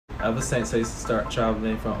Ever since I used to start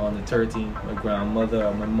traveling from on the 13, my grandmother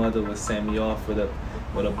or my mother would send me off with a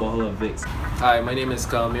bottle of Vicks. Hi, my name is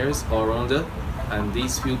Calmiers, all-rounder, and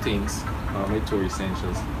these few things are my tour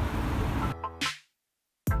essentials.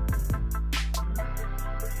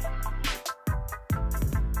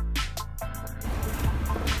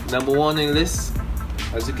 Number one in the list,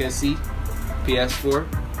 as you can see, PS4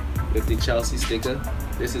 with the Chelsea sticker.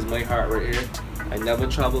 This is my heart right here. I never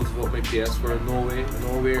traveled without my PS4,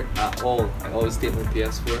 nowhere at all. I always take my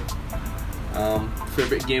PS4.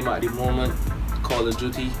 Favorite game at the moment, Call of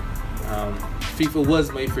Duty. FIFA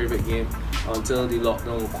was my favorite game until the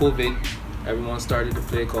lockdown of COVID. Everyone started to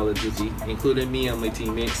play Call of Duty, including me and my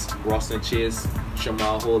teammates, Ross and Chase,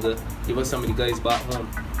 Shamal Holder, even some of the guys back home.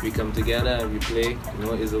 We come together and we play. You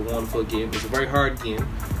know, it's a wonderful game. It's a very hard game,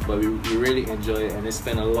 but we really enjoy it, and I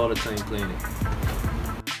spend a lot of time playing it.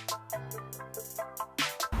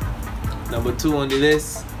 Number 2 on the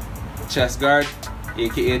list, chest guard,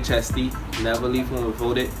 aka chesty. Never leave home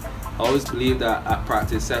without it. I always believe that at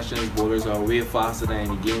practice sessions, bowlers are way faster than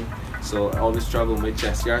in the game, so I always travel with my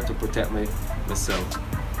chest guard to protect myself.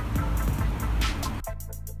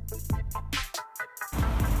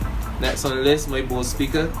 Next on the list, my Bose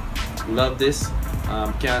speaker. Love this.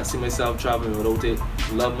 Can't see myself traveling without it.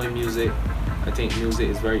 Love my music. I think music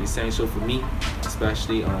is very essential for me,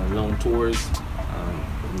 especially on long tours.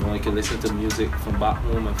 You know, I can listen to music from back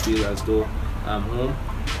home and feel as though I'm home.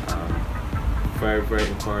 Very, very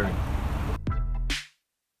important.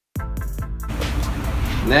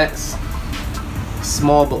 Next,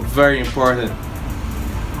 small but very important.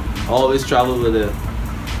 I always travel with a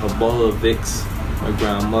bottle of Vicks. My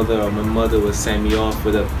grandmother or my mother would send me off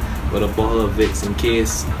with a bottle of Vicks in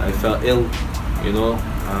case I felt ill. You know,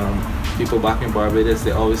 people back in Barbados,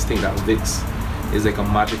 they always think that Vicks is like a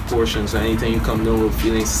magic potion. So anytime you come down with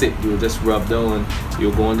feeling sick, you'll just rub down and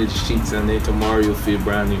you'll go under the sheets, and then tomorrow you'll feel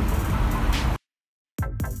brand new.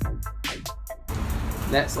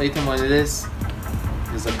 Next item on the list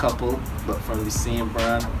is a couple, but from the same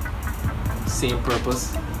brand, same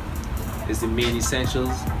purpose. It's the main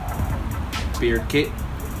essentials beard kit.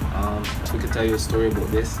 If we could tell you a story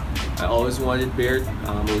about this. I always wanted beard.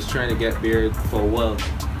 I was trying to get beard for a while,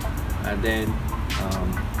 and then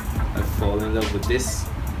I fall in love with this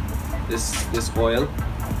oil,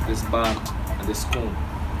 this balm, and this comb.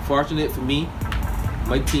 Fortunate for me,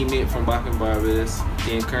 my teammate from back in Barbados,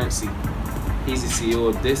 Ian Currency, he's the CEO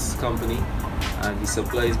of this company, and he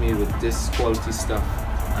supplies me with this quality stuff.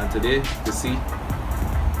 And today, you see,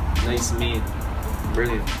 nice made,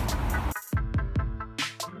 brilliant.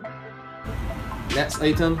 Next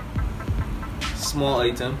item, small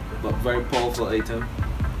item but very powerful item.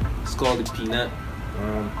 It's called the Peanut.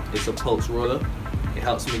 It's a pulse roller. It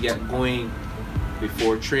helps me get going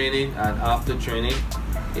before training and after training.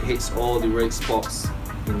 It hits all the right spots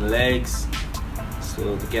in the legs,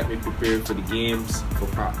 so to get me prepared for the games, for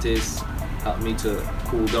practice, help me to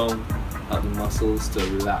cool down, help the muscles to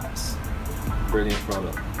relax. Brilliant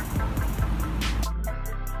product.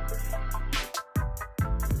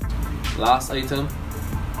 Last item,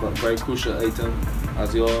 but very crucial item.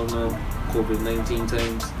 As you all know, COVID-19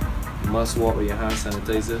 times, you must walk with your hand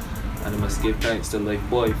sanitizer, and I must give thanks to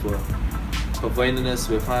Lifebuoy for providing us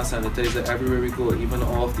with hand sanitizer everywhere we go, even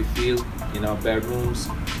off the field, in our bedrooms,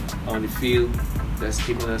 on the field. That's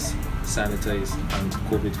keeping us sanitized and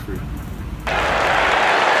COVID free.